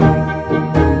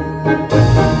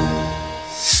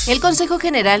Consejo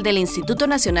General del Instituto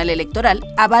Nacional Electoral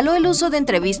avaló el uso de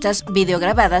entrevistas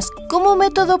videograbadas como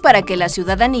método para que la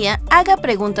ciudadanía haga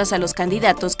preguntas a los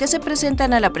candidatos que se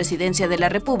presentan a la Presidencia de la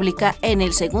República en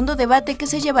el segundo debate que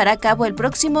se llevará a cabo el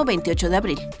próximo 28 de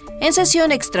abril. En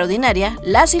sesión extraordinaria,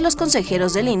 las y los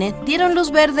consejeros del INE dieron luz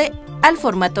verde al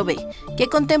formato B, que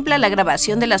contempla la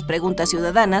grabación de las preguntas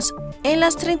ciudadanas en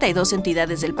las 32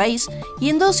 entidades del país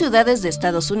y en 2 ciudades de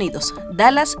Estados Unidos,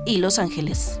 Dallas y Los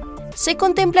Ángeles. Se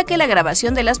contempla que la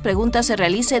grabación de las preguntas se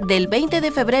realice del 20 de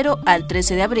febrero al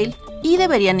 13 de abril y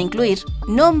deberían incluir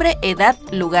nombre, edad,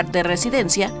 lugar de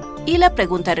residencia y la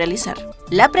pregunta a realizar.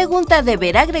 La pregunta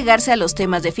deberá agregarse a los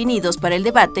temas definidos para el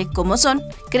debate, como son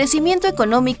crecimiento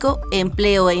económico,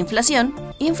 empleo e inflación,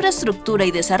 infraestructura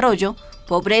y desarrollo,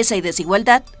 pobreza y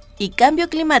desigualdad, y cambio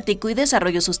climático y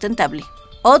desarrollo sustentable.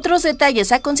 Otros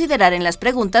detalles a considerar en las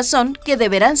preguntas son que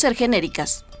deberán ser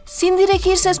genéricas, sin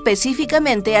dirigirse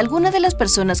específicamente a alguna de las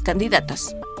personas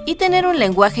candidatas, y tener un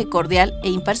lenguaje cordial e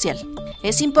imparcial.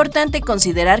 Es importante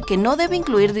considerar que no debe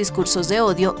incluir discursos de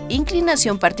odio,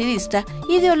 inclinación partidista,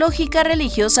 ideológica,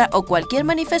 religiosa o cualquier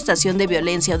manifestación de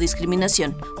violencia o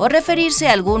discriminación, o referirse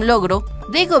a algún logro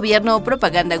de gobierno o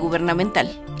propaganda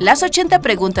gubernamental. Las 80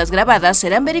 preguntas grabadas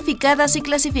serán verificadas y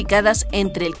clasificadas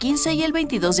entre el 15 y el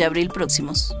 22 de abril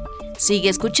próximos. Sigue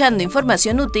escuchando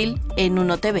información útil en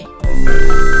Uno TV.